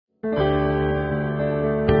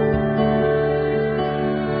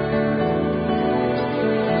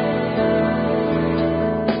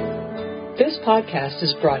podcast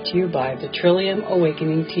is brought to you by the Trillium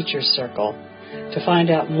Awakening Teachers Circle. To find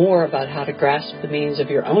out more about how to grasp the means of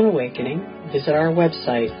your own awakening, visit our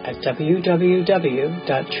website at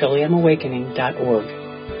www.trilliumawakening.org.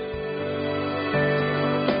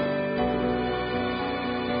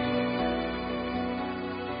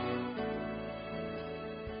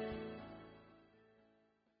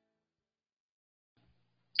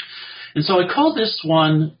 And so I call this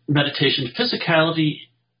one meditation Physicality,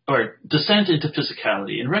 or Descent into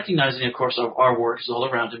Physicality, and recognizing, of course, our work is all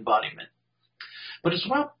around embodiment. But it's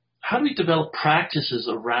about how do we develop practices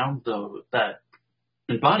around that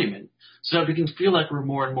embodiment so that we can feel like we're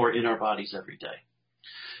more and more in our bodies every day.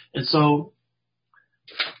 And so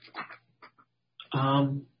a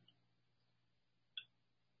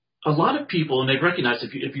lot of people, and they recognize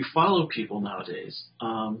if you follow people nowadays,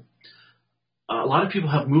 a lot of people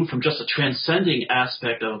have moved from just a transcending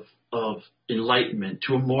aspect of enlightenment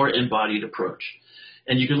to a more embodied approach.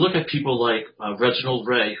 And you can look at people like Reginald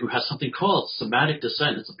Ray, who has something called somatic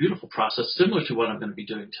descent. It's a beautiful process similar to what I'm going to be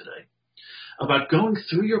doing today, about going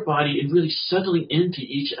through your body and really settling into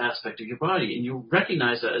each aspect of your body. And you'll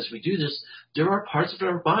recognize that as we do this, there are parts of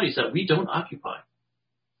our bodies that we don't occupy.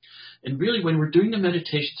 And really, when we're doing the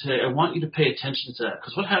meditation today, I want you to pay attention to that.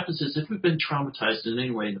 Because what happens is if we've been traumatized in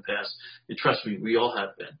any way in the past, and trust me, we all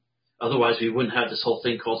have been. Otherwise, we wouldn't have this whole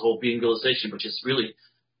thing called whole being realization, which is really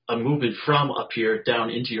a movement from up here down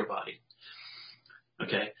into your body.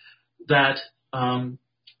 Okay? That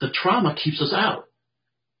the trauma keeps us out.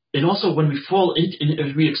 And also, when we fall in, and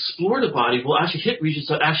as we explore the body, we'll actually hit regions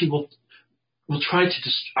that actually will try to,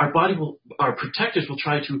 our protectors will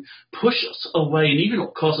try to push us away, and even it'll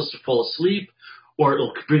cause us to fall asleep, or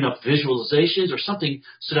it'll bring up visualizations or something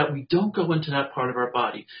so that we don't go into that part of our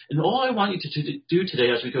body. And all I want you to do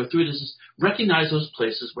today as we go through this is recognize those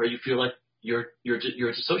places where you feel like you're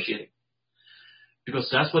dissociating. Because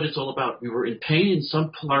that's what it's all about. We were in pain in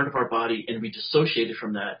some part of our body, and we dissociated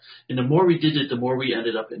from that. And the more we did it, the more we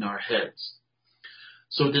ended up in our heads.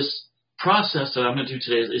 So this process that I'm going to do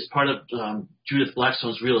today is part of Judith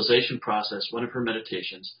Blackstone's realization process, one of her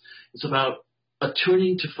meditations. It's about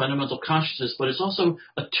attuning to fundamental consciousness, but it's also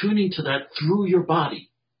attuning to that through your body.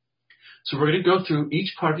 So we're going to go through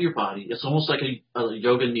each part of your body. It's almost like a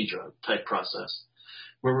yoga nidra type process,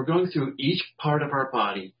 where we're going through each part of our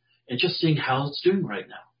body and just seeing how it's doing right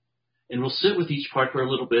now. And we'll sit with each part for a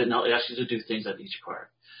little bit, and I'll ask you to do things at each part.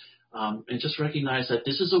 And just recognize that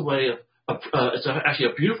this is a way of it's actually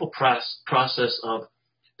a beautiful process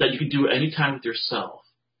that you can do anytime with yourself.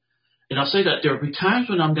 And I'll say that there will be times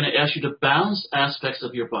when I'm going to ask you to balance aspects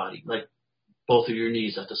of your body, like both of your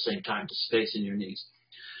knees at the same time, the space in your knees.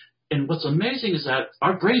 And what's amazing is that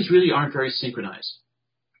our brains really aren't very synchronized.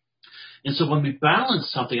 And so when we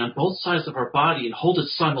balance something on both sides of our body and hold it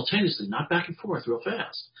simultaneously, not back and forth real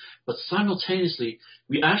fast, but simultaneously,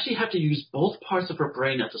 we actually have to use both parts of our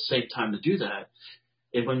brain at the same time to do that.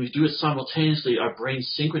 And when we do it simultaneously, our brain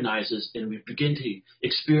synchronizes and we begin to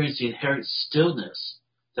experience the inherent stillness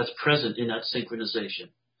that's present in that synchronization.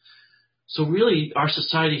 So really, our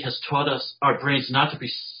society has taught us, our brains not to be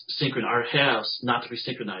synchronized, our halves not to be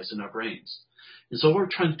synchronized in our brains. And so what we're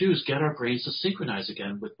trying to do is get our brains to synchronize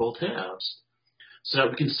again with both halves so that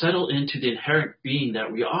we can settle into the inherent being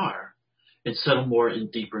that we are and settle more and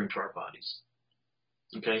deeper into our bodies.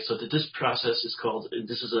 Okay, so this process is called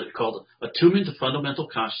attunement to fundamental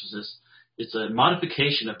consciousness. It's a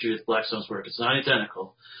modification of Judith Blackstone's work. It's not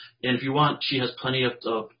identical. And if you want, she has plenty of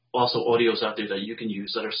also audios out there that you can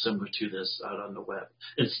use that are similar to this out on the web.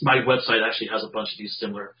 My website actually has a bunch of these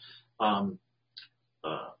similar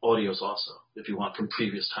audios also, if you want, from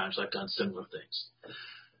previous times I've done similar things.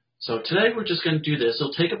 So today we're just going to do this.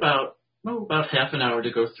 It'll take about half an hour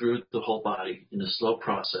to go through the whole body in a slow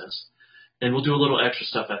process. And we'll do a little extra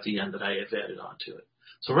stuff at the end that I have added onto it.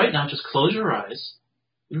 So right now, just close your eyes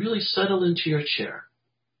and really settle into your chair.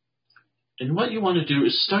 And what you want to do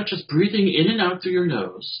is start just breathing in and out through your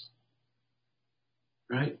nose,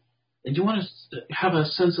 right? And you want to have a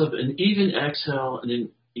sense of an even exhale and an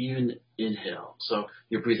even inhale. So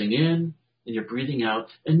you're breathing in and you're breathing out.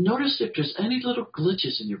 And notice if there's any little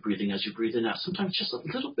glitches in your breathing as you breathe in and out. Sometimes just a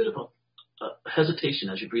little bit of a hesitation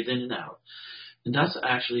as you breathe in and out. And that's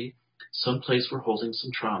actually some place we're holding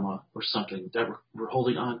some trauma or something that we're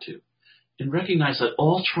holding on to. And recognize that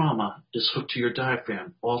all trauma is hooked to your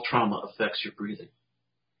diaphragm. All trauma affects your breathing.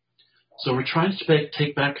 So we're trying to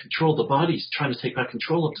take back control. The body's trying to take back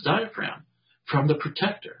control of the diaphragm from the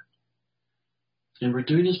protector. And we're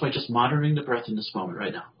doing this by just monitoring the breath in this moment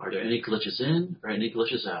right now. Are there any glitches in or any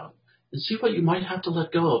glitches out? And see what you might have to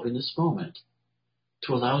let go of in this moment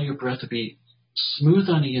to allow your breath to be smooth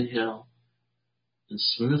on the inhale and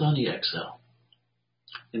smooth on the exhale.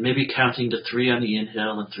 And maybe counting to 3 on the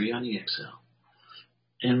inhale and 3 on the exhale.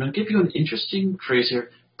 And I'm going to give you an interesting phrase here.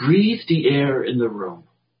 Breathe the air in the room.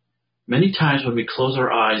 Many times when we close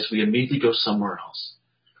our eyes, we immediately go somewhere else.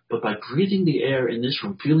 But by breathing the air in this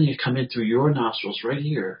room, feeling it come in through your nostrils right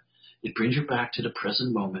here, it brings you back to the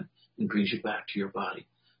present moment and brings you back to your body.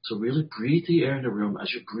 So really breathe the air in the room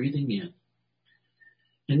as you're breathing in.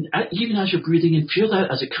 And even as you're breathing in, feel that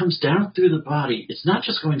as it comes down through the body, it's not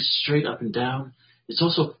just going straight up and down. It's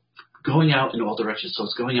also going out in all directions. So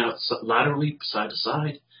it's going out laterally, side to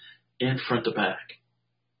side, and front to back.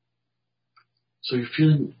 So you're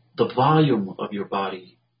feeling the volume of your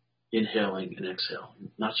body inhaling and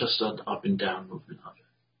exhaling, not just an up and down movement of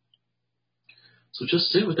it. So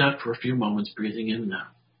just sit with that for a few moments, breathing in and out.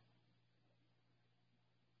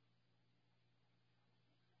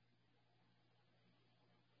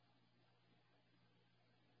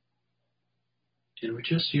 And we're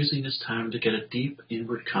just using this time to get a deep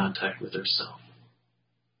inward contact with ourselves.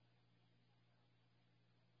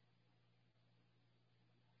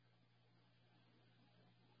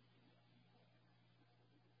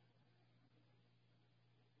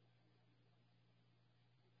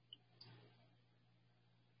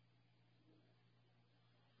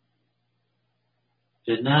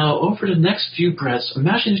 And now, over the next few breaths,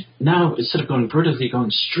 imagine now, instead of going vertically, going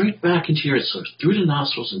straight back into your head, so through the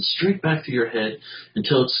nostrils and straight back through your head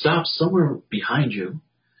until it stops somewhere behind you.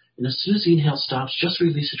 And as soon as the inhale stops, just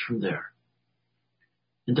release it from there.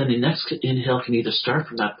 And then the next inhale can either start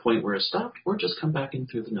from that point where it stopped or just come back in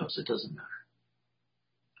through the nose. It doesn't matter.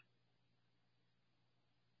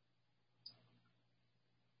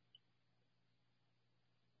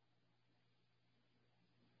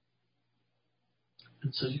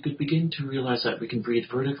 And so you could begin to realize that we can breathe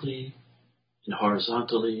vertically and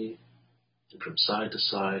horizontally and from side to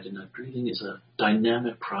side, and that breathing is a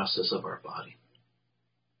dynamic process of our body.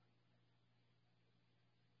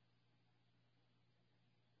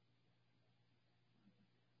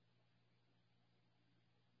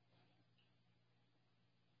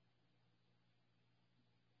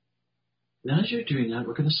 And as you're doing that,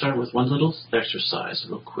 we're going to start with one little exercise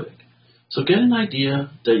real quick. So get an idea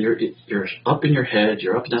that you're up in your head,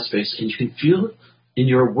 you're up in that space, and you can feel, and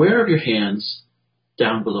you're aware of your hands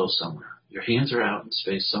down below somewhere. Your hands are out in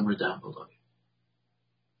space somewhere down below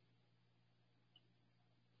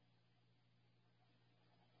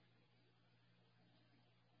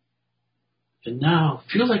you. And now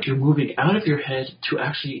feel like you're moving out of your head to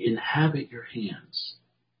actually inhabit your hands.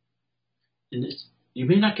 And you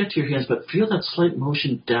may not get to your hands, but feel that slight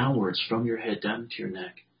motion downwards from your head down into your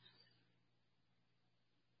neck,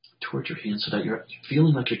 towards your hands, so that you're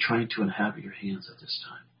feeling like you're trying to inhabit your hands at this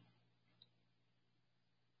time.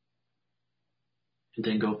 And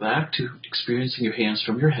then go back to experiencing your hands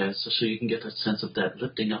from your head so you can get that sense of that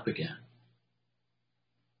lifting up again.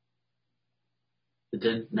 And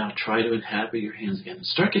then now try to inhabit your hands again. And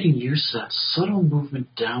start getting used to that subtle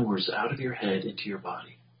movement downwards out of your head into your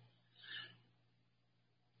body.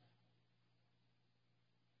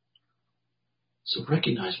 So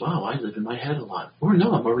recognize, wow, I live in my head a lot. Or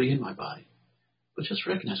no, I'm already in my body. But just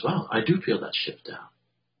recognize, wow, I do feel that shift down.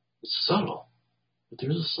 It's subtle, but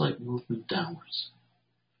there's a slight movement downwards.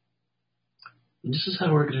 And this is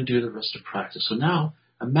how we're going to do the rest of practice. So now,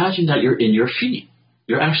 imagine that you're in your feet.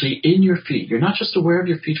 You're actually in your feet. You're not just aware of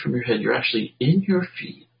your feet from your head. You're actually in your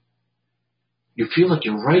feet. You feel like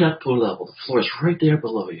you're right at floor level. The floor is right there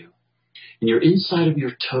below you. And you're inside of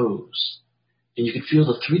your toes. And you can feel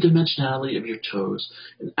the three-dimensionality of your toes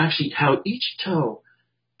and actually how each toe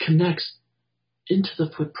connects into the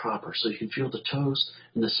foot proper. So you can feel the toes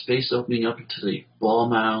and the space opening up into the ball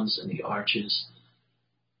mounds and the arches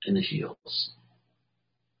and the heels.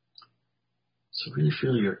 So really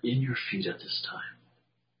feel you're in your feet at this time.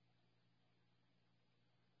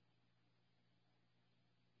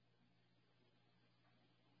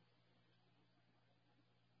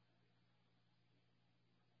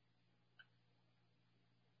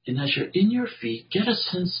 And as you're in your feet, get a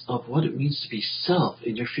sense of what it means to be self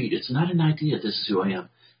in your feet. It's not an idea, this is who I am,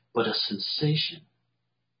 but a sensation.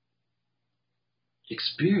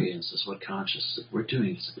 Experience is what conscious we're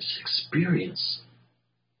doing. It's experience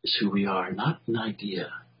is who we are, not an idea.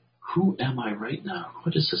 Who am I right now?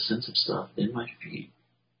 What is the sense of self in my feet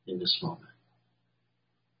in this moment?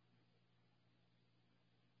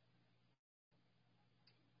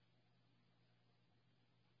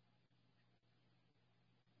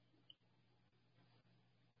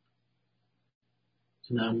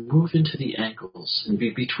 Now move into the ankles and be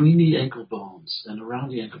between the ankle bones and around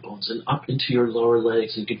the ankle bones and up into your lower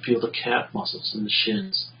legs. And you can feel the calf muscles and the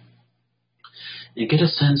shins. and get a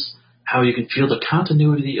sense how you can feel the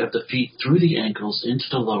continuity of the feet through the ankles into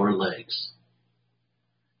the lower legs.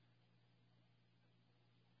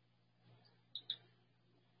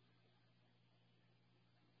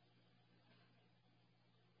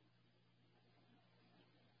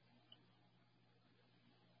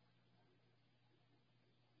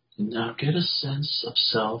 Now get a sense of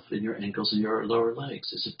self in your ankles and your lower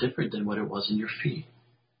legs. Is it different than what it was in your feet?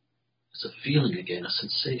 It's a feeling again, a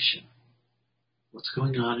sensation. What's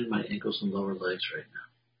going on in my ankles and lower legs right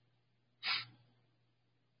now?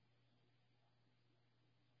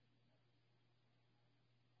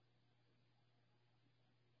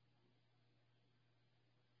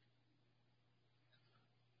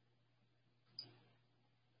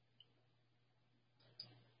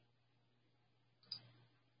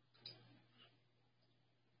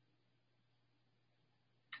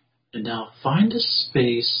 And now find the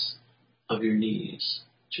space of your knees,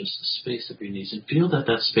 just the space of your knees, and feel that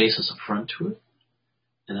that space has a front to it,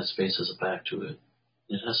 and that space has a back to it,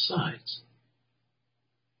 and it has sides.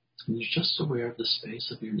 And you're just aware of the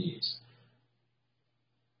space of your knees.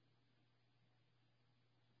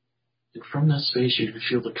 And from that space, you can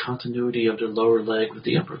feel the continuity of the lower leg with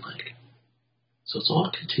the upper leg. So it's all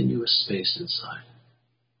continuous space inside.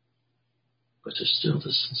 But there's still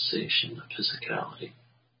this sensation of physicality.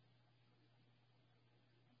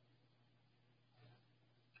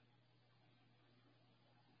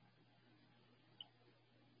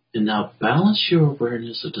 And now balance your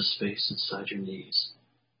awareness of the space inside your knees.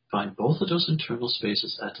 Find both of those internal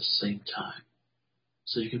spaces at the same time.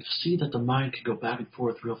 So you can see that the mind can go back and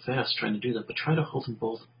forth real fast trying to do that, but try to hold them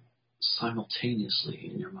both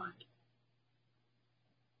simultaneously in your mind.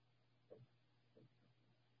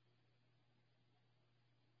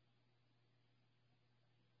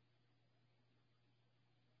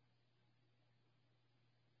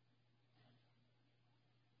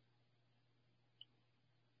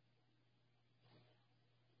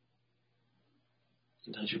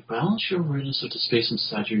 And as you balance your awareness of the space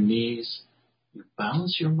inside your knees, you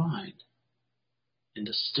balance your mind. And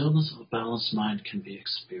the stillness of a balanced mind can be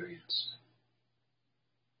experienced.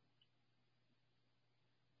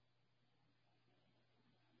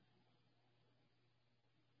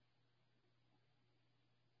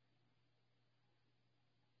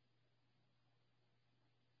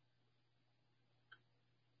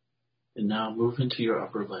 And now move into your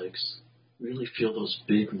upper legs. Really feel those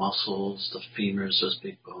big muscles, the femurs, those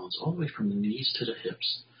big bones, all the way from the knees to the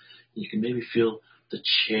hips. And you can maybe feel the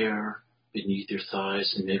chair beneath your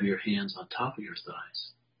thighs and maybe your hands on top of your thighs.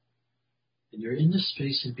 And you're in this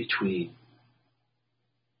space in between,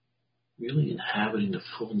 really inhabiting the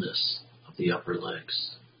fullness of the upper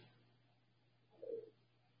legs.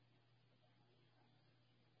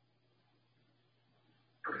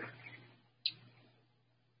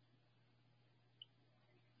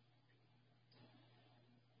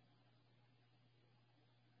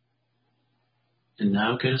 And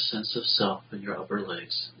now get a sense of self in your upper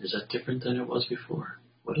legs. Is that different than it was before?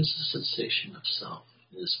 What is the sensation of self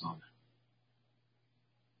in this moment?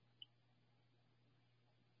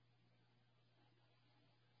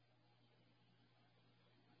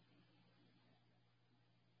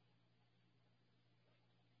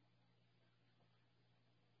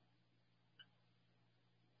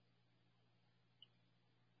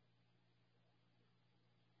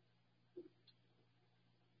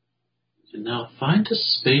 And now find the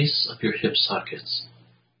space of your hip sockets.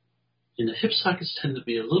 And the hip sockets tend to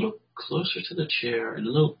be a little closer to the chair and a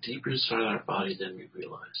little deeper inside our body than we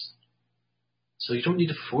realize. So you don't need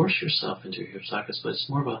to force yourself into your hip sockets, but it's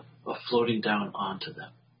more of a floating down onto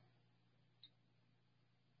them.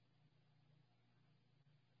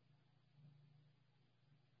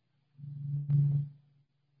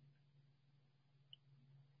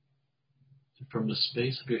 And from the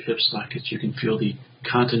space of your hip sockets, you can feel the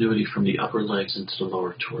continuity from the upper legs into the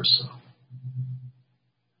lower torso.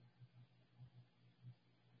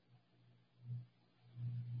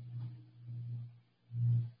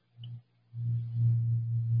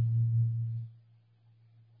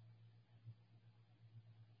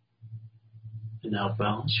 And now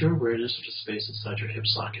balance your awareness of the space inside your hip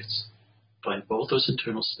sockets. Find both those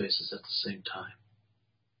internal spaces at the same time.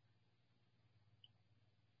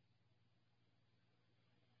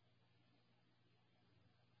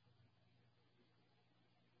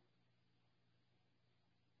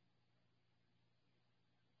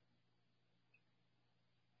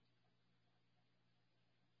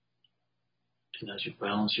 And as you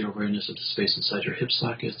balance your awareness of the space inside your hip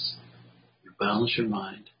sockets, you balance your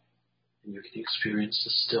mind, and you can experience the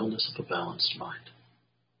stillness of a balanced mind.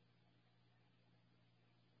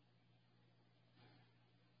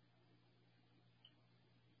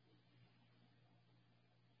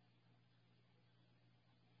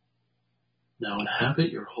 Now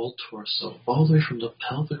inhabit your whole torso, all the way from the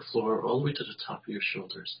pelvic floor, all the way to the top of your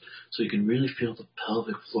shoulders. So you can really feel the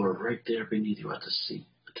pelvic floor right there beneath you at the seat,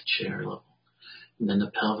 at the chair level. And then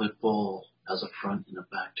the pelvic bowl has a front and a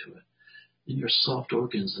back to it. And your soft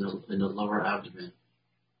organs in the lower abdomen.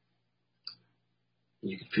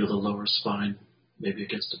 And you can feel the lower spine, maybe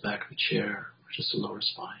against the back of a chair, or just the lower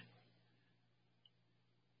spine.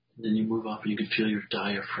 And then you move up and you can feel your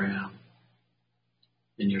diaphragm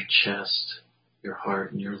in your chest, your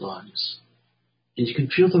heart, and your lungs. And you can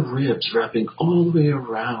feel the ribs wrapping all the way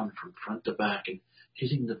around from front to back and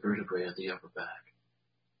hitting the vertebrae at the upper back.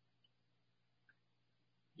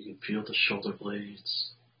 You can feel the shoulder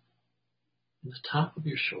blades and the top of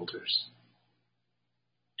your shoulders.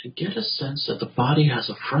 And get a sense that the body has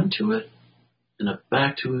a front to it and a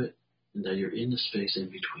back to it, and that you're in the space in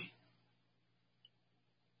between.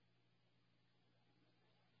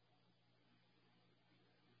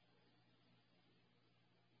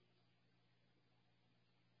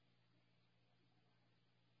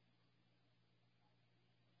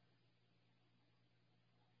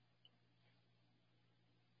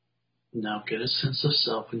 Now get a sense of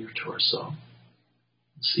self in your torso.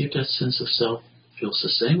 See if that sense of self feels the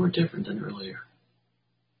same or different than earlier.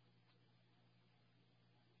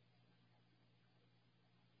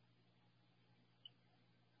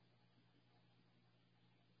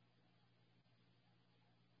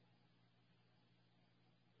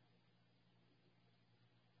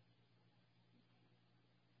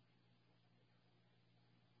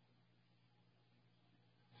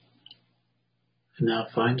 And now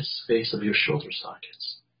find the space of your shoulder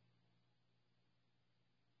sockets.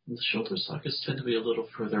 And the shoulder sockets tend to be a little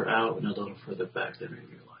further out and a little further back than we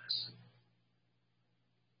realize.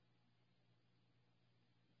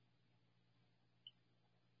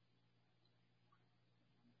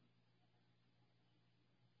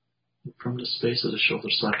 And from the space of the shoulder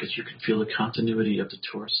sockets, you can feel the continuity of the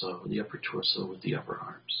torso, the upper torso with the upper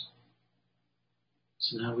arms.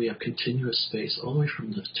 So now we have continuous space all the way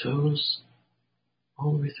from the toes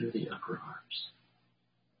all the way through the upper arms.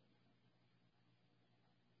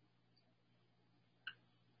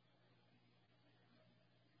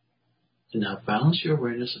 And now balance your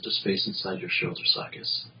awareness of the space inside your shoulder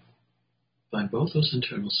sockets. Find both those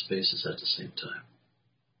internal spaces at the same time.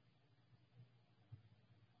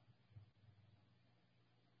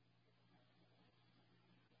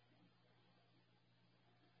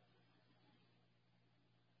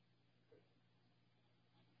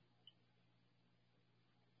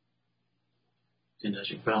 And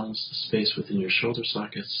as you balance the space within your shoulder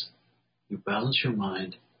sockets, you balance your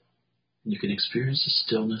mind, and you can experience the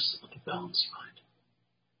stillness of a balanced mind.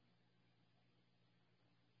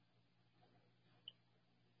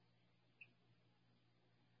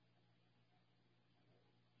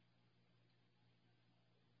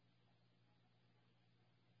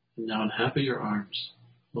 And now inhabit your arms,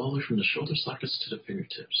 all the way from the shoulder sockets to the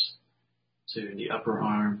fingertips. So you're in the upper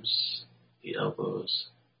arms, the elbows,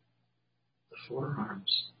 the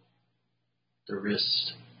forearms, the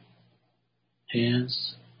wrist,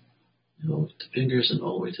 hands, the fingers, and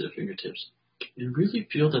all the way to the fingertips. And really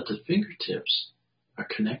feel that the fingertips are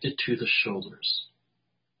connected to the shoulders.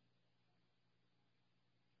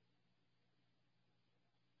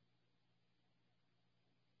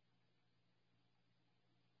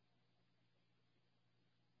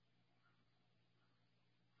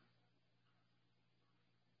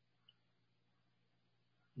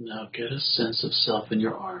 Now get a sense of self in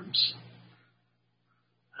your arms.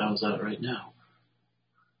 How's that right now?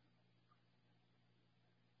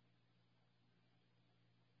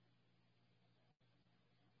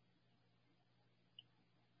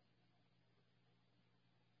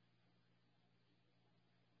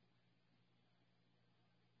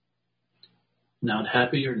 Now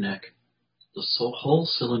inhabit your neck, the whole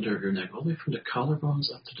cylinder of your neck, all the way from the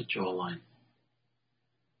collarbones up to the jawline.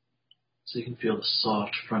 So you can feel the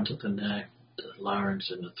soft front of the neck, the larynx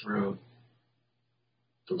and the throat,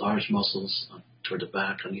 the large muscles toward the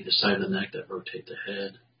back on either side of the neck that rotate the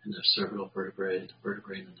head, and the cervical vertebrae, the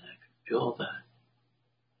vertebrae in the neck. Feel all that.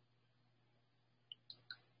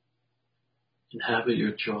 Inhabit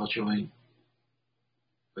your jaw joint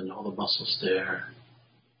and all the muscles there.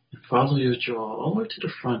 And follow your jaw all the way to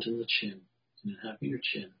the front and the chin. And inhabit your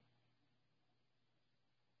chin.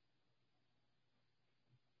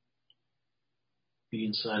 Be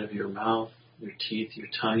inside of your mouth, your teeth, your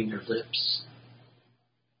tongue, your lips.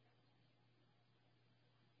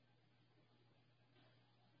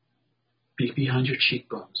 Be behind your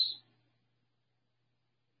cheekbones.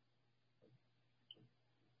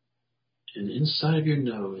 And inside of your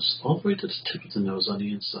nose, all the way to the tip of the nose on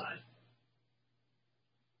the inside.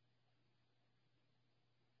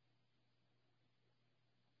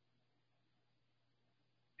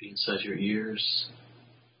 be inside your ears.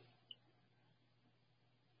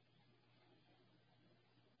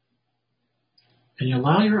 And you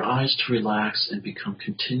allow your eyes to relax and become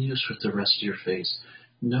continuous with the rest of your face.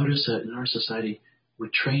 Notice that in our society, we're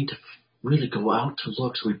trained to really go out to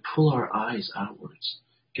look, so we pull our eyes outwards.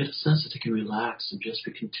 Get a sense that you can relax and just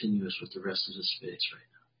be continuous with the rest of the space right now.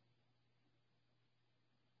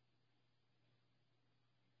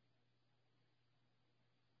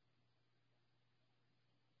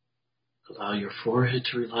 Allow your forehead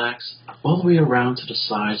to relax all the way around to the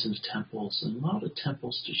sides and the temples, and allow the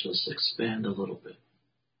temples to just expand a little bit.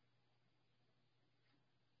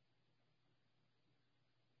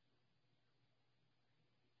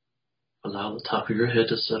 Allow the top of your head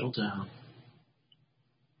to settle down.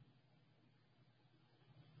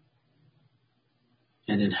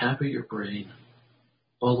 And inhabit your brain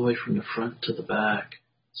all the way from the front to the back,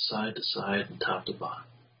 side to side, and top to bottom.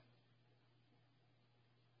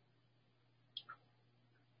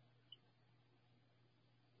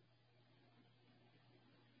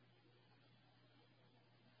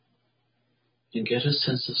 And get a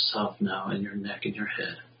sense of self now in your neck and your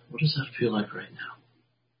head. What does that feel like right now?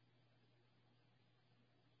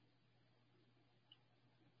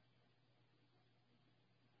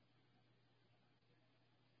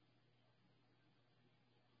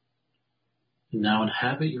 And now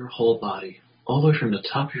inhabit your whole body, all the way from the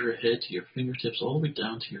top of your head to your fingertips, all the way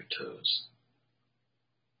down to your toes.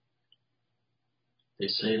 They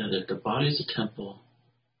say that if the body is a temple,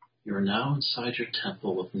 you are now inside your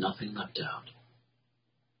temple with nothing left out.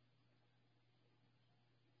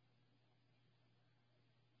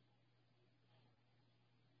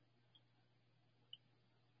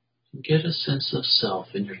 And get a sense of self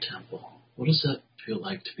in your temple. What does that feel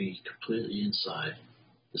like to be completely inside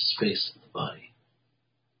the space of the body?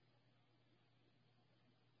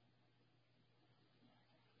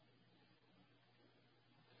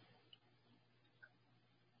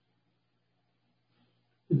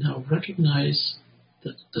 Now recognize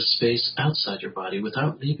the space outside your body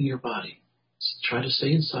without leaving your body. So try to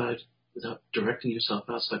stay inside without directing yourself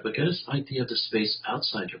outside, but get an idea of the space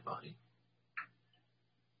outside your body.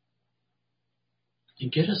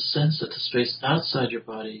 And get a sense that the space outside your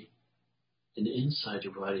body and inside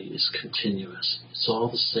your body is continuous. It's all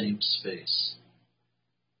the same space.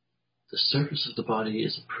 The surface of the body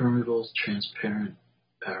is a permeable, transparent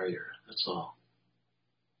barrier. That's all.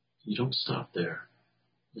 You don't stop there.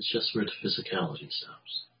 It's just where the physicality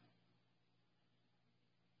stops.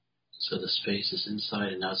 So the space is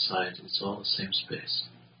inside and outside. It's all the same space.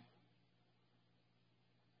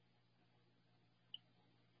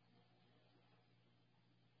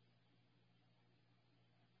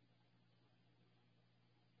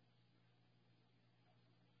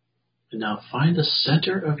 And now find the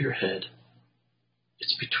center of your head.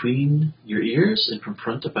 It's between your ears and from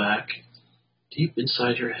front to back, deep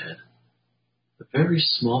inside your head. A very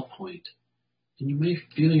small point. And you may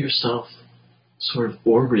feel yourself sort of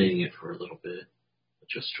orbiting it for a little bit, but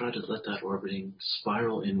just try to let that orbiting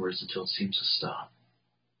spiral inwards until it seems to stop.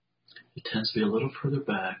 It tends to be a little further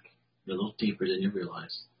back, a little deeper than you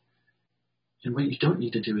realize. And what you don't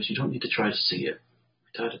need to do is you don't need to try to see it.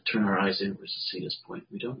 We try to turn our eyes inwards to see this point.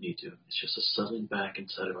 We don't need to. It's just a settling back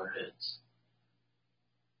inside of our heads.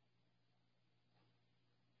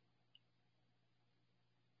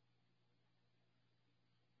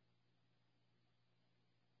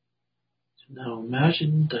 Now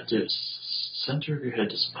imagine that the center of your head,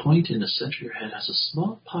 this point in the center of your head, has a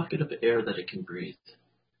small pocket of air that it can breathe.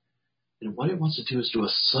 And what it wants to do is do a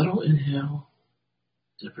subtle inhale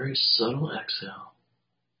and a very subtle exhale,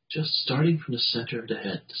 just starting from the center of the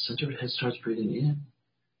head. The center of the head starts breathing in.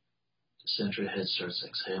 The center of the head starts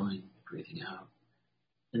exhaling, breathing out.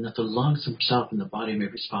 And that the lungs themselves and the body may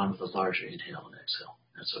respond with a larger inhale and exhale.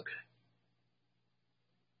 That's okay.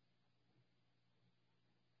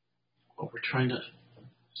 But we're trying to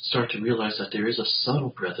start to realize that there is a subtle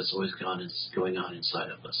breath that's always going on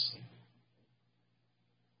inside of us.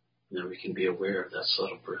 And that we can be aware of that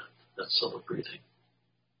subtle breath, that subtle breathing.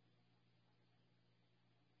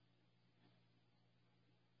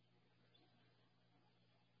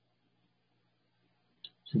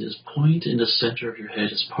 And this point in the center of your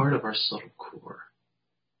head is part of our subtle core.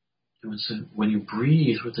 And when you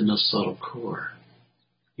breathe within the subtle core,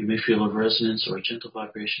 you may feel a resonance or a gentle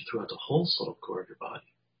vibration throughout the whole subtle core of your body.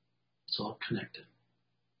 It's all connected.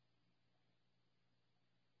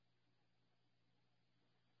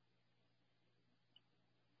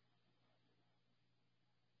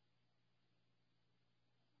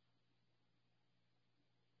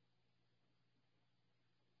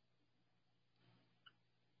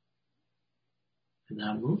 And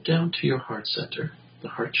now move down to your heart center, the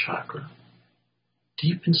heart chakra,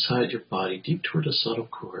 deep inside your body, deep toward the subtle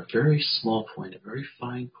core, a very small point, a very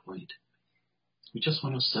fine point. You just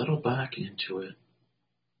want to settle back into it.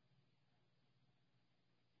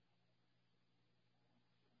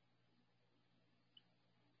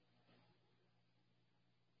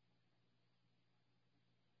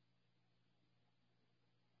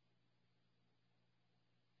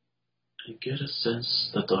 And get a sense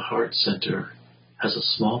that the heart center has a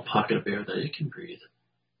small pocket of air that it can breathe.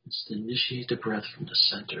 Just initiate the breath from the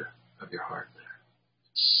center of your heart there.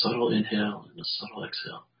 Subtle inhale and a subtle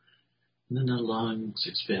exhale. And then the lungs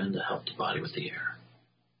expand to help the body with the air.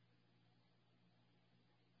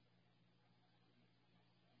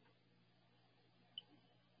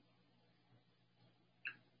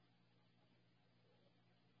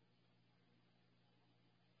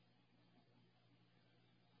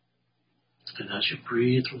 And as you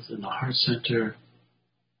breathe within the heart center,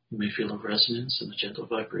 you may feel a resonance and a gentle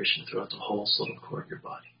vibration throughout the whole subtle core of your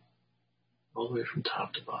body, all the way from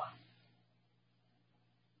top to bottom.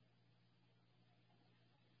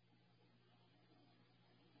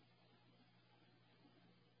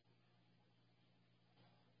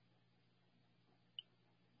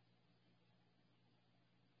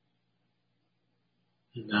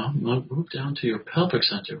 And now move down to your pelvic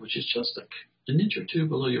center, which is just an inch or two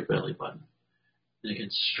below your belly button. And again,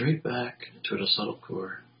 straight back to the subtle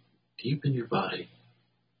core, deep in your body,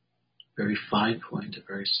 very fine point, a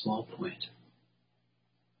very small point.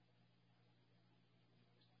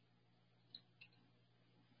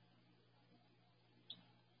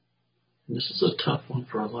 And this is a tough one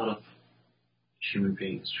for a lot of human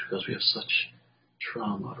beings because we have such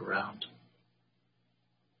trauma around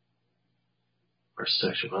our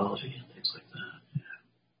sexuality and things like that. Yeah.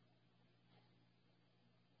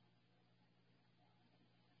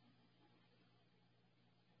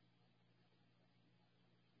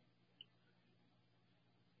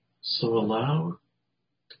 So allow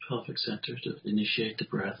the pelvic center to initiate the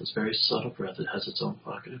breath. It's a very subtle breath. It has its own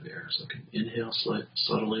pocket of air. So it can inhale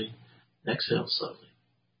subtly, exhale subtly.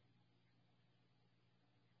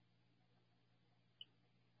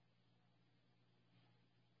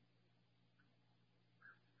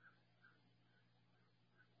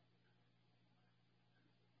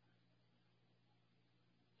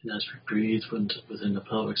 And as we breathe within the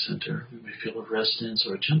pelvic center, we may feel a resonance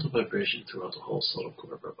or a gentle vibration throughout the whole subtle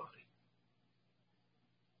core of our body.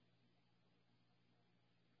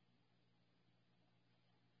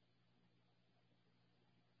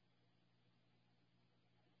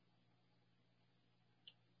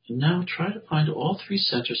 And now try to find all three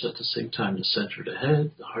centers at the same time, the center of the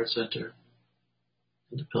head, the heart center,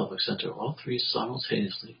 and the pelvic center, all three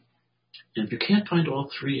simultaneously. And if you can't find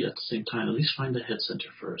all three at the same time, at least find the head center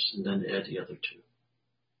first and then add the other two.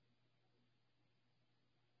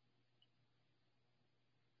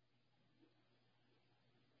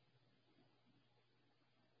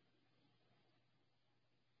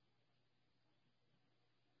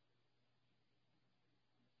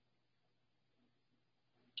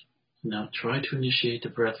 Now try to initiate the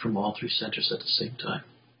breath from all three centers at the same time.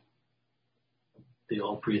 They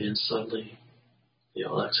all breathe in subtly. They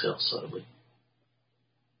all exhale subtly.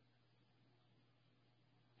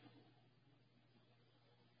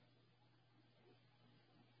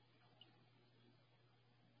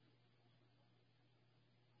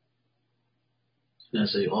 And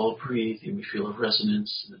as they all breathe, you may feel a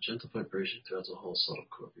resonance and a gentle vibration throughout the whole subtle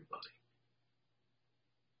core of your body.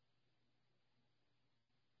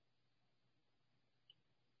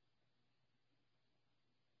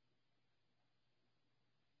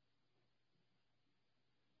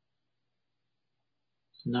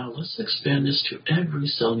 Now let's expand this to every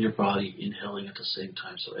cell in your body, inhaling at the same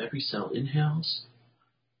time. So every cell inhales,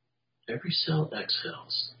 every cell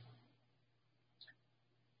exhales.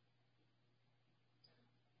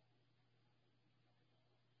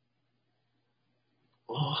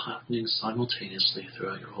 All happening simultaneously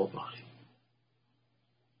throughout your whole body.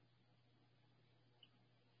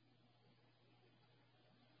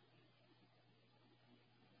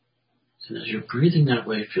 And as you're breathing that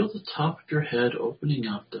way, feel the top of your head opening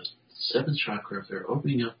up, the seventh chakra up there,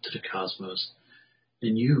 opening up to the cosmos,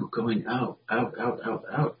 and you going out, out, out, out,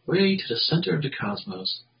 out, way to the center of the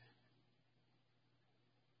cosmos,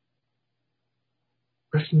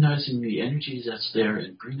 recognizing the energy that's there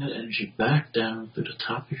and bring that energy back down through the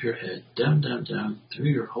top of your head, down, down, down, through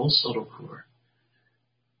your whole subtle core,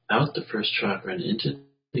 out the first chakra and into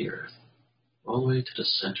the earth, all the way to the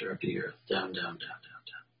center of the earth, down, down, down, down, down.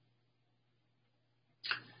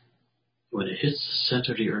 When it hits the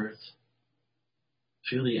center of the earth,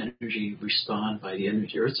 Feel the energy respond by the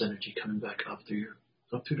energy, Earth's energy coming back up through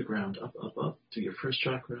the ground, up, through your first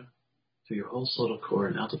chakra, through your whole solar core,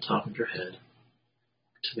 and out the top of your head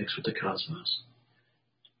to mix with the cosmos.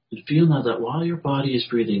 And feel now that while your body is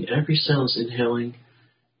breathing, every cell is inhaling.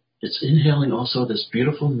 It's inhaling also this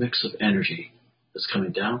beautiful mix of energy that's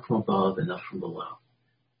coming down from above and up from below.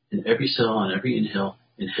 And every cell on every inhale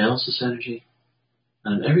inhales this energy,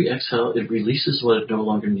 and on every exhale it releases what it no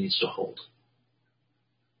longer needs to hold.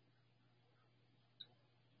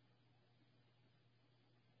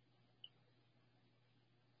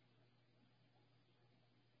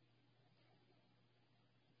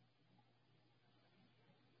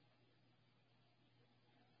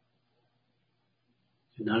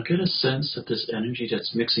 And now get a sense that this energy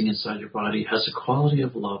that's mixing inside your body has a quality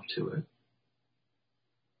of love to it.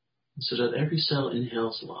 And so that every cell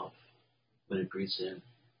inhales love when it breathes in.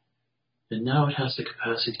 And now it has the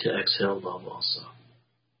capacity to exhale love also.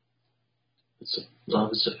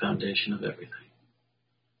 Love is the foundation of everything.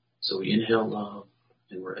 So we inhale love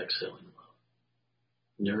and we're exhaling love,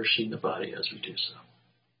 nourishing the body as we do so.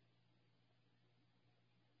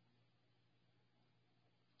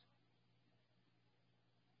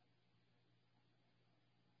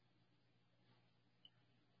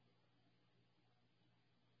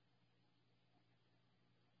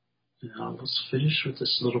 Now let's finish with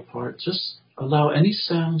this little part. Just allow any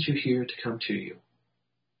sounds you hear to come to you.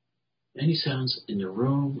 Any sounds in your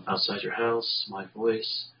room, outside your house, my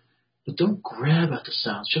voice. But don't grab at the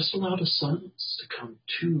sounds. Just allow the sounds to come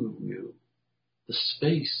to you. The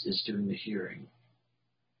space is doing the hearing.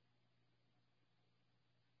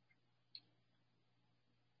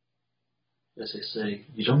 As I say,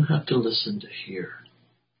 you don't have to listen to hear.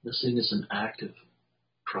 Listening is an active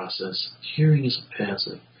process. Hearing is a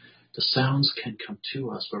passive. The sounds can come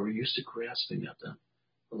to us, but we're used to grasping at them.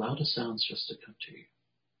 Allow the sounds just to come to you.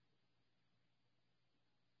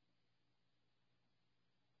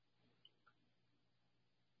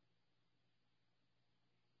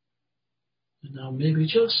 And now maybe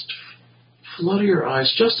just flutter your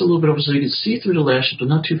eyes just a little bit over so you can see through the lashes, but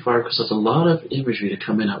not too far, because there's a lot of imagery to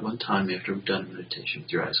come in at one time after we've done meditation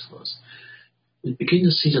with your eyes closed. And begin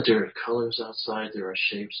to see that there are colors outside, there are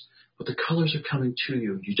shapes, but the colors are coming to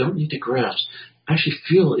you. You don't need to grasp. Actually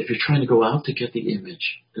feel if you're trying to go out to get the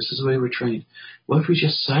image. This is the way we're trained. What if we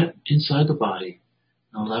just sat inside the body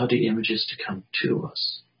and allowed the images to come to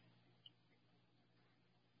us?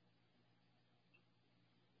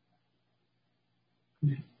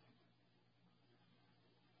 And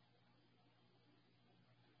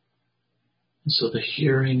so the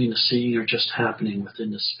hearing and the seeing are just happening within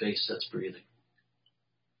the space that's breathing.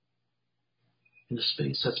 And the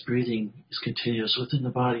space that's breathing is continuous within the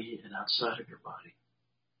body and outside of your body.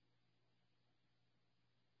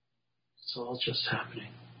 It's all just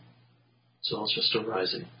happening. It's all just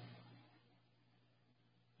arising.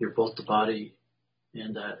 You're both the body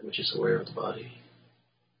and that which is aware of the body.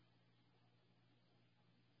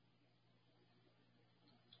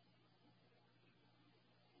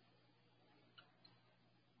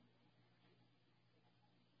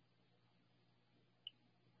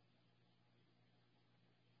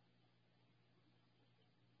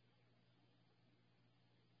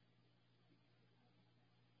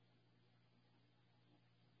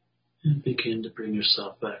 And begin to bring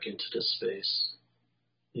yourself back into this space.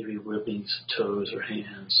 Maybe wiggling some toes or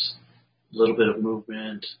hands. A little bit of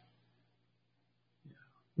movement.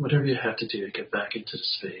 Whatever you have to do to get back into the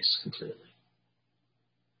space completely.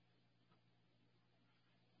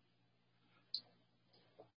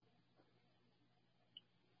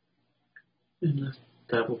 And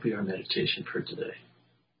that will be our meditation for today.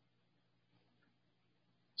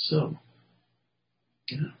 So,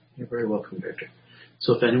 you're very welcome, Victor.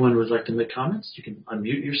 So if anyone would like to make comments, you can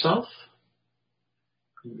unmute yourself.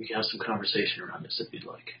 And we can have some conversation around this if you'd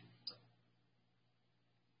like.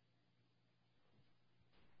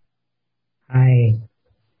 Hi.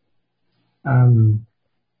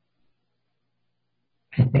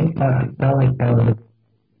 I think I felt like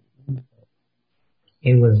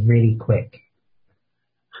it was really quick.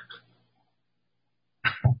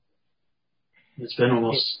 It's been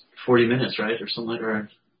almost 40 minutes, right? Or something like that.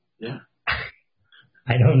 Yeah.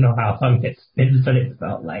 I don't know how long it's been, but it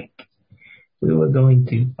felt like we were going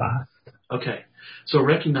too fast. Okay. So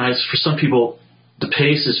recognize for some people, the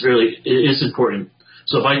pace is important.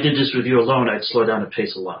 So if I did this with you alone, I'd slow down the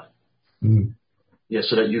pace a lot. Mm. Yeah,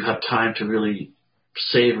 so that you have time to really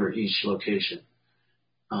savor each location.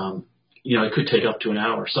 It could take up to an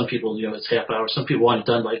hour. Some people, it's half hour. Some people want it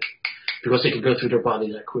done because they can go through their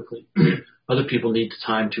body that quickly. Other people need the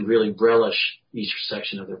time to really relish each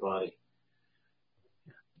section of their body.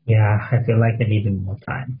 Yeah, I feel like I needed more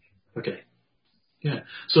time. Okay. Yeah.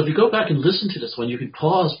 So if you go back and listen to this one, you can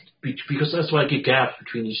pause, because that's why I get gaps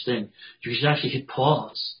between each thing. You can actually hit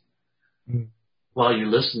pause while you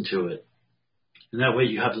listen to it. And that way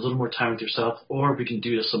you have a little more time with yourself, or we can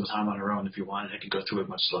do this sometime on our own if you want, and I can go through it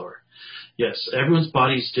much slower. Yes, everyone's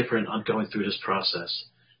body is different on going through this process.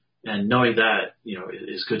 And knowing that,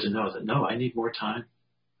 is good to know that, no, I need more time.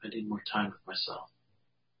 I need more time with myself.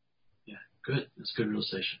 Yeah, good. That's good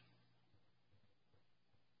realization.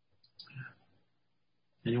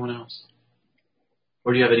 Yeah. Anyone else?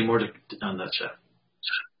 Or do you have any more on that, Chef?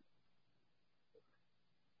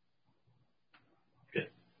 Okay.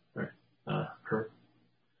 All right. Herb?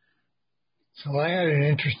 So I had an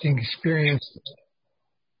interesting experience.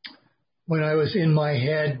 When I was in my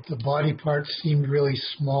head, the body parts seemed really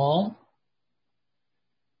small.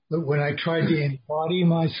 But when I tried to embody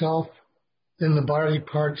myself, then the body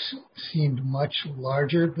parts seemed much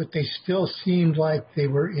larger, but they still seemed like they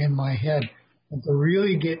were in my head. And to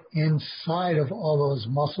really get inside of all those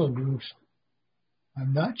muscle groups,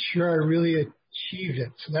 I'm not sure I really achieved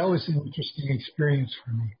it. So that was an interesting experience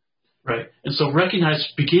for me. Right. And so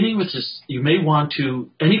recognize, beginning with this, you may want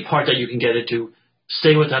to, any part that you can get into,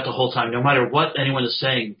 stay with that the whole time. No matter what anyone is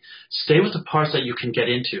saying, stay with the parts that you can get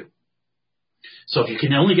into. So if you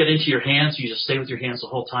can only get into your hands, you just stay with your hands the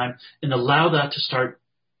whole time and allow that to start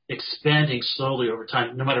expanding slowly over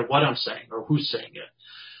time, no matter what I'm saying or who's saying it.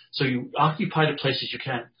 So you occupy the places you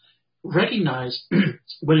can. Recognize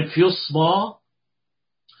when it feels small,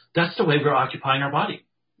 that's the way we're occupying our body.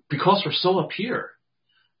 Because we're so up here,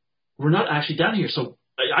 we're not actually down here. So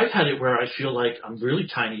I've had it where I feel like I'm really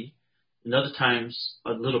tiny, and other times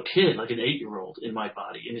a little kid, like an 8-year-old in my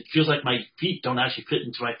body. And it feels like my feet don't actually fit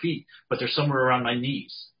into my feet, but they're somewhere around my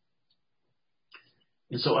knees.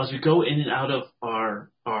 And so as we go in and out of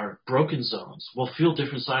our broken zones, we'll feel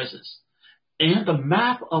different sizes. And the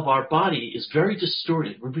map of our body is very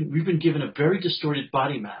distorted. We've been given a very distorted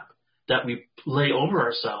body map that we lay over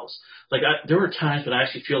ourselves. Like there were times when I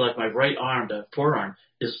actually feel like my right arm, the forearm,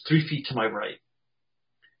 is 3 feet to my right.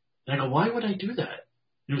 And I go, why would I do that?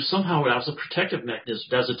 Somehow that was a protective mechanism.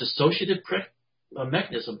 That was a dissociated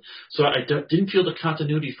mechanism. So I didn't feel the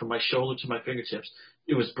continuity from my shoulder to my fingertips.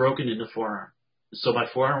 It was broken in the forearm. So my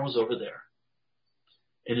forearm was over there.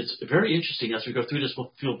 And it's very interesting as we go through this.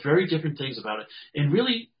 We'll feel very different things about it. And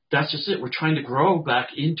really, that's just it. We're trying to grow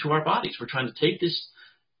back into our bodies. We're trying to take this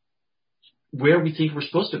where we think we're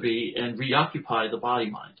supposed to be and reoccupy the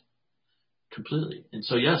body-mind completely. And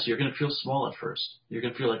so, yes, you're going to feel small at first. You're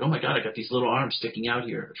going to feel like, oh, my God, I got these little arms sticking out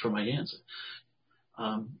here from my hands.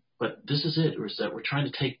 But this is it, is that we're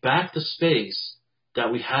trying to take back the space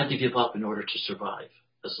that we had to give up in order to survive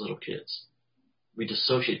as little kids. We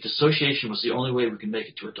dissociate. Dissociation was the only way we can make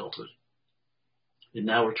it to adulthood. And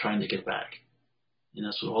now we're trying to get back. And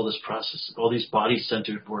that's what all this process, all these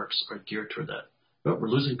body-centered works are geared toward that. But we're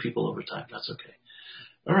losing people over time. That's okay.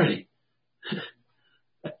 All righty.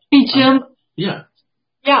 Hey, Jim. Yeah.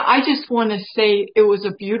 Yeah, I just want to say it was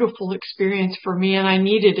a beautiful experience for me, and I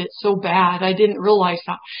needed it so bad. I didn't realize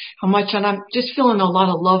how much, and I'm just feeling a lot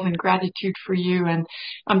of love and gratitude for you, and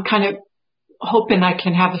I'm kind of hoping I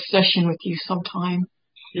can have a session with you sometime.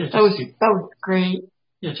 Yeah, that was great.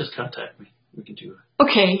 Yeah, just contact me. We can do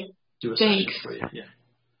a session for you. Yeah.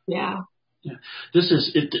 Yeah. Yeah. This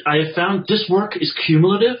is it. I have found this work is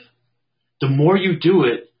cumulative. The more you do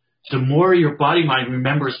it, the more your body mind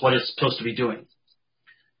remembers what it's supposed to be doing.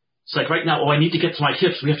 It's like right now, I need to get to my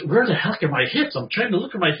hips. Where the heck are my hips? I'm trying to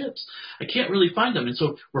look for my hips. I can't really find them. And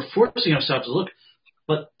so we're forcing ourselves to look.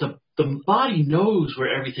 But the body knows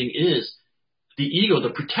where everything is. The ego,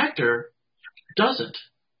 the protector, doesn't.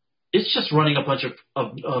 It's just running a bunch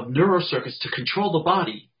of neurocircuits to control the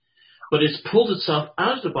body. But it's pulled itself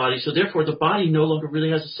out of the body, so therefore the body no longer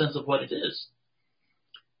really has a sense of what it is.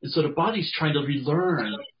 And so the body's trying to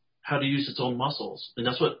relearn how to use its own muscles. And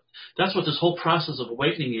that's what this whole process of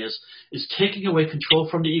awakening is taking away control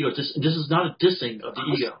from the ego. This is not a dissing of the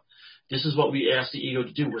ego. This is what we asked the ego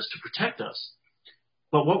to do, was to protect us.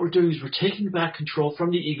 But what we're doing is we're taking back control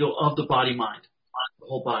from the ego of the body-mind, the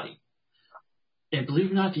whole body. And believe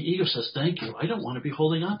it or not, the ego says, thank you. I don't want to be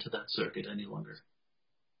holding on to that circuit any longer.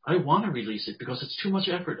 I want to release it because it's too much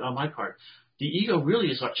effort on my part. The ego really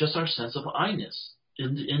is just our sense of I-ness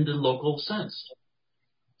in the local sense.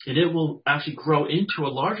 And it will actually grow into a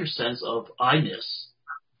larger sense of I-ness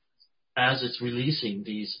as it's releasing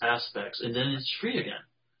these aspects, and then it's free again.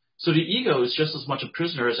 So the ego is just as much a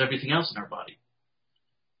prisoner as everything else in our body,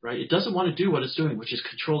 right? It doesn't want to do what it's doing, which is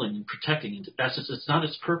controlling and protecting. And it's not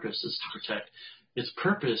its purpose is to protect. Its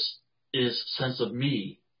purpose is sense of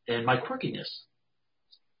me and my quirkiness.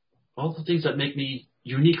 All the things that make me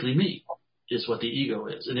uniquely me is what the ego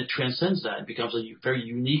is. And it transcends that and becomes a very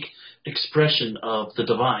unique expression of the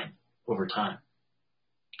divine over time.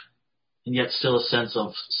 And yet still a sense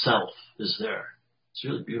of self is there. It's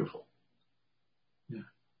really beautiful. Yeah.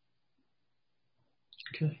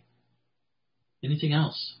 Okay. Anything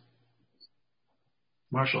else?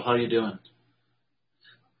 Marshall, how are you doing?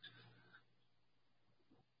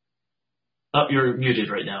 Oh, you're muted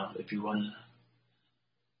right now if you want to.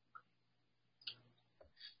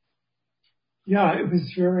 Yeah, it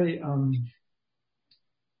was very,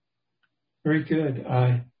 very good.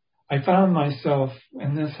 I found myself,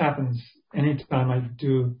 and this happens anytime I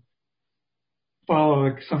do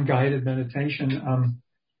follow some guided meditation,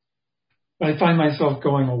 I find myself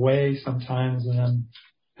going away sometimes and then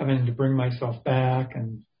having to bring myself back,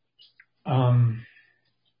 and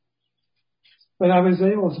but I was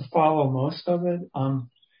able to follow most of it, and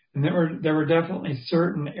there were definitely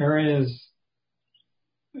certain areas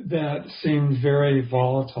that seemed very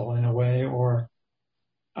volatile in a way, or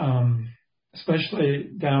especially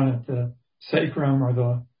down at the sacrum or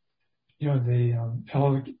the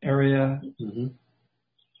pelvic area. Mm-hmm.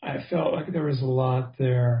 I felt like there was a lot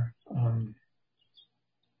there.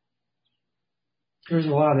 There's a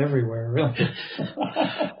lot everywhere, really.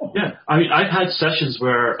 Yeah, I mean, I've had sessions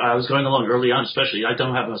where I was going along early on, especially. I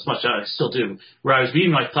don't have as much, I still do, where I was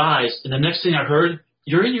beating my thighs, and the next thing I heard,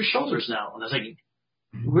 you're in your shoulders now. And I was thinking,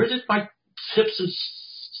 where did my hips and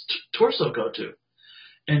torso go to?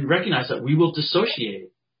 And recognize that we will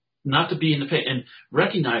dissociate, not to be in the pain. And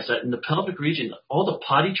recognize that in the pelvic region, all the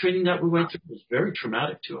potty training that we went through was very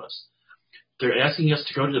traumatic to us. They're asking us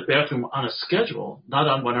to go to the bathroom on a schedule, not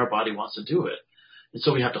on when our body wants to do it. And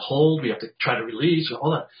so we have to hold, we have to try to release,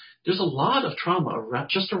 all that. There's a lot of trauma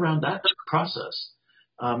just around that process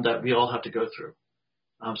that we all have to go through.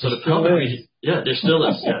 So the pelvic region, yeah, there still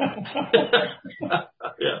is. Yeah.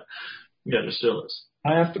 Yeah, there still is.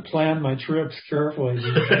 I have to plan my trips carefully.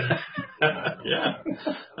 Yeah,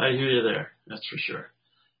 I hear you there. That's for sure.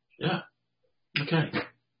 Yeah. Okay.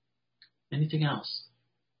 Anything else?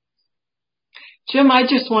 Jim, I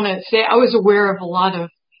just want to say I was aware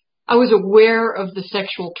of the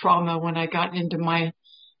sexual trauma when I got into my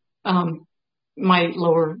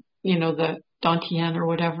lower, the Dantian or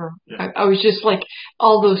whatever. Yeah. I was just like,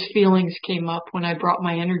 all those feelings came up when I brought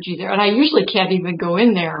my energy there, and I usually can't even go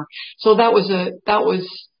in there. So that was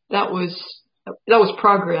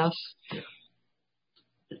progress. Yeah.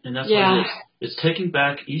 And that's what it is. It's taking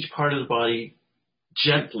back each part of the body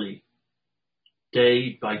gently,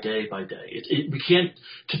 day by day by day. We can't,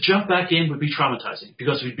 to jump back in would be traumatizing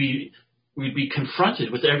because we'd be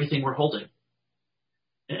confronted with everything we're holding.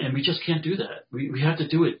 And we just can't do that. We have to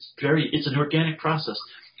do it it's an organic process.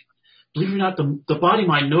 Believe it or not, the body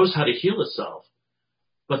mind knows how to heal itself,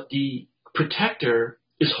 but the protector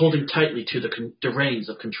is holding tightly to the reins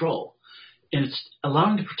of control. And it's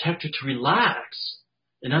allowing the protector to relax.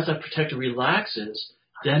 And as that protector relaxes,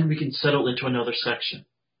 then we can settle into another section.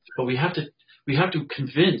 But we have to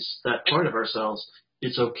convince that part of ourselves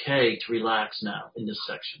it's okay to relax now in this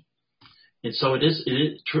section. And so it is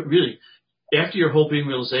really, after your whole being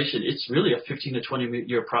realization, it's really a 15 to 20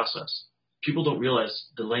 year process. People don't realize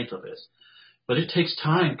the length of it. But it takes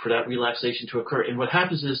time for that relaxation to occur. And what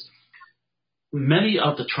happens is many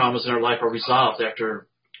of the traumas in our life are resolved after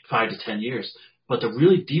 5 to 10 years. But the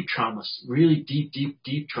really deep traumas, really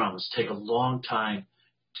deep traumas take a long time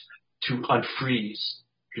to unfreeze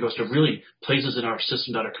because they're really places in our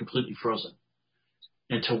system that are completely frozen.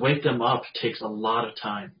 And to wake them up takes a lot of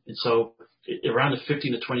time. And so around the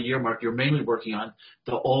 15 to 20 year mark, you're mainly working on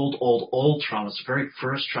the old traumas, the very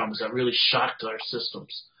first traumas that really shocked our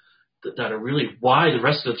systems, that are really why the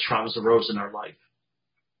rest of the traumas arose in our life.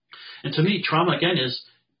 And to me, trauma, again, is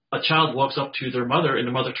a child walks up to their mother and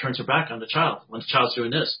the mother turns her back on the child. When the child's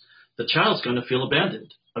doing this, the child's going to feel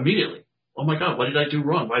abandoned immediately. Oh, my God, what did I do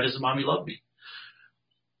wrong? Why doesn't mommy love me?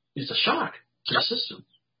 It's a shock to the system.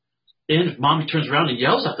 And if mommy turns around and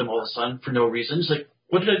yells at them all of a sudden for no reason, it's like,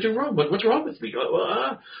 what did I do wrong? What's wrong with me?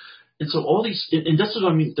 And so all these, and that's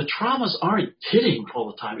what I mean, the traumas aren't hitting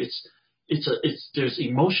all the time. There's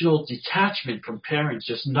emotional detachment from parents,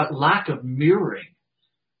 just lack of mirroring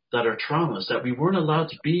that are traumas, that we weren't allowed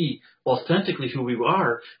to be authentically who we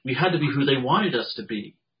are. We had to be who they wanted us to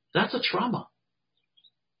be. That's a trauma.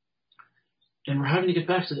 And we're having to get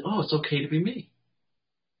back to, it's okay to be me.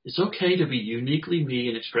 It's okay to be uniquely me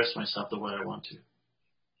and express myself the way I want to.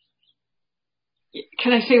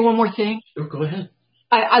 Can I say one more thing? Sure, go ahead.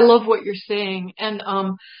 I love what you're saying. And,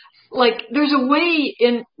 there's a way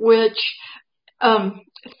in which,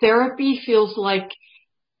 therapy feels like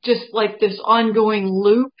just like this ongoing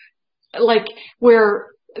loop. like where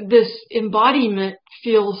this embodiment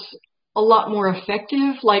feels a lot more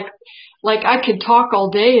effective. Like I could talk all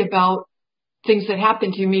day about things that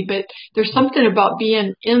happen to me, but there's something about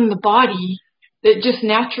being in the body that just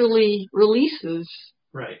naturally releases.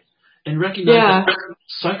 Right. And recognize that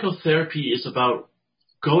psychotherapy is about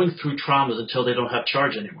going through traumas until they don't have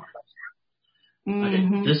charge anymore.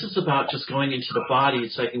 Mm-hmm. Okay? This is about just going into the body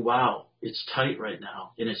and saying, wow, it's tight right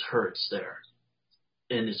now and it hurts there.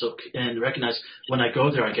 And it's okay. And recognize when I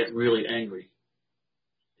go there, I get really angry.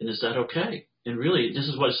 And is that okay? And really, this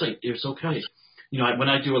is what it's saying. It's okay. You know, when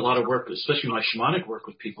I do a lot of work, especially my shamanic work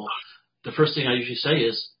with people, the first thing I usually say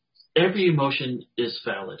is, every emotion is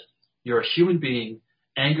valid. You're a human being.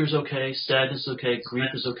 Anger is okay. Sadness is okay. Grief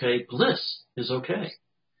is okay. Bliss is okay.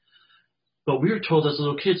 But we were told as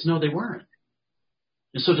little kids, no, they weren't.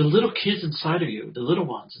 And so the little kids inside of you, the little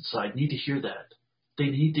ones inside, need to hear that. They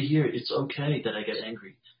need to hear it's okay that I get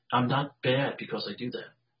angry. I'm not bad because I do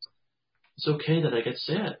that. It's okay that I get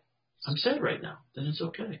sad. I'm sad right now. Then it's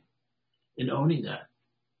okay. In owning that.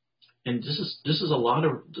 And this is a lot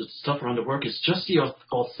of the stuff around the work. It's just the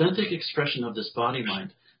authentic expression of this body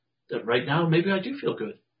mind that right now maybe I do feel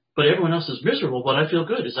good. But everyone else is miserable, but I feel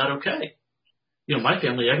good. Is that okay? You know, my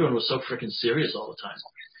family, everyone was so freaking serious all the time.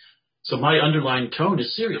 So my underlying tone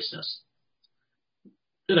is seriousness.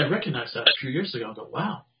 Then I recognized that a few years ago and go,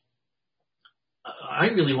 wow, I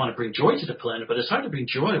really want to bring joy to the planet, but it's hard to bring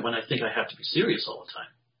joy when I think I have to be serious all the time.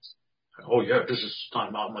 Oh, yeah,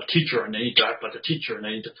 I'm a teacher and they need to act like a teacher and they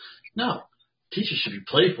need to. No, teachers should be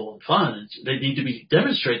playful and fun. And they need to be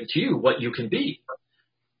demonstrating to you what you can be.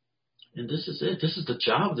 And this is it. This is the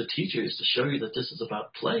job of the teacher, is to show you that this is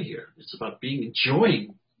about play here. It's about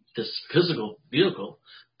enjoying this physical vehicle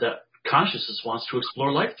that consciousness wants to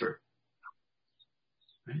explore life through.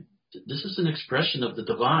 Right? This is an expression of the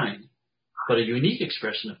divine, but a unique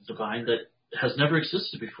expression of the divine that has never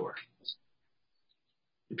existed before.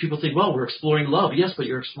 And people think, well, we're exploring love. Yes, but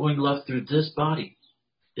you're exploring love through this body.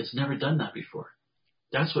 It's never done that before.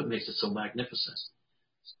 That's what makes it so magnificent.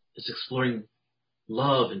 It's exploring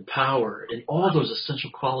love and power and all those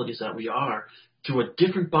essential qualities that we are through a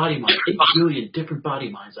different body mind, 8 billion different body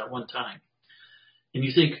minds at one time. And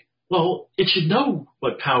you think, well, it should know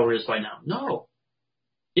what power is by now. No.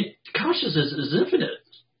 Consciousness is infinite.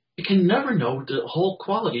 It can never know the whole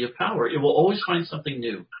quality of power. It will always find something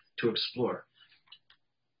new to explore.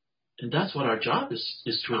 And that's what our job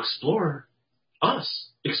is to explore us,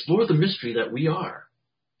 explore the mystery that we are.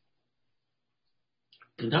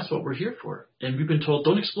 And that's what we're here for. And we've been told,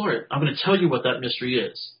 don't explore it. I'm going to tell you what that mystery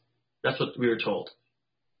is. That's what we were told.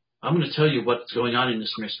 I'm going to tell you what's going on in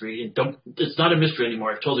this mystery. And it's not a mystery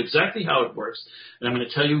anymore. I've told exactly how it works. And I'm going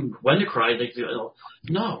to tell you when to cry.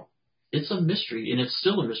 No, it's a mystery. And it's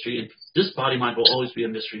still a mystery. And this body mind will always be a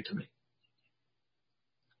mystery to me.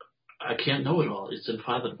 I can't know it all. It's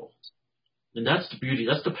unfathomable. And that's the beauty.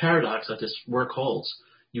 That's the paradox that this work holds.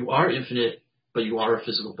 You are infinite, but you are a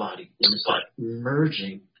physical body. And it's that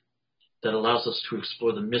merging that allows us to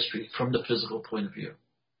explore the mystery from the physical point of view.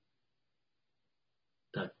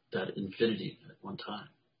 That infinity at one time.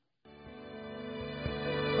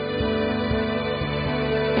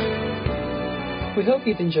 We hope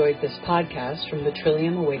you've enjoyed this podcast from the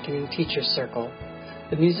Trillium Awakening Teachers Circle.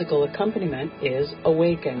 The musical accompaniment is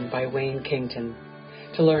Awaken by Wayne Kington.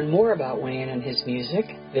 To learn more about Wayne and his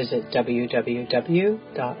music, visit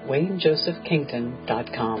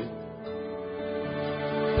www.waynejosephkington.com.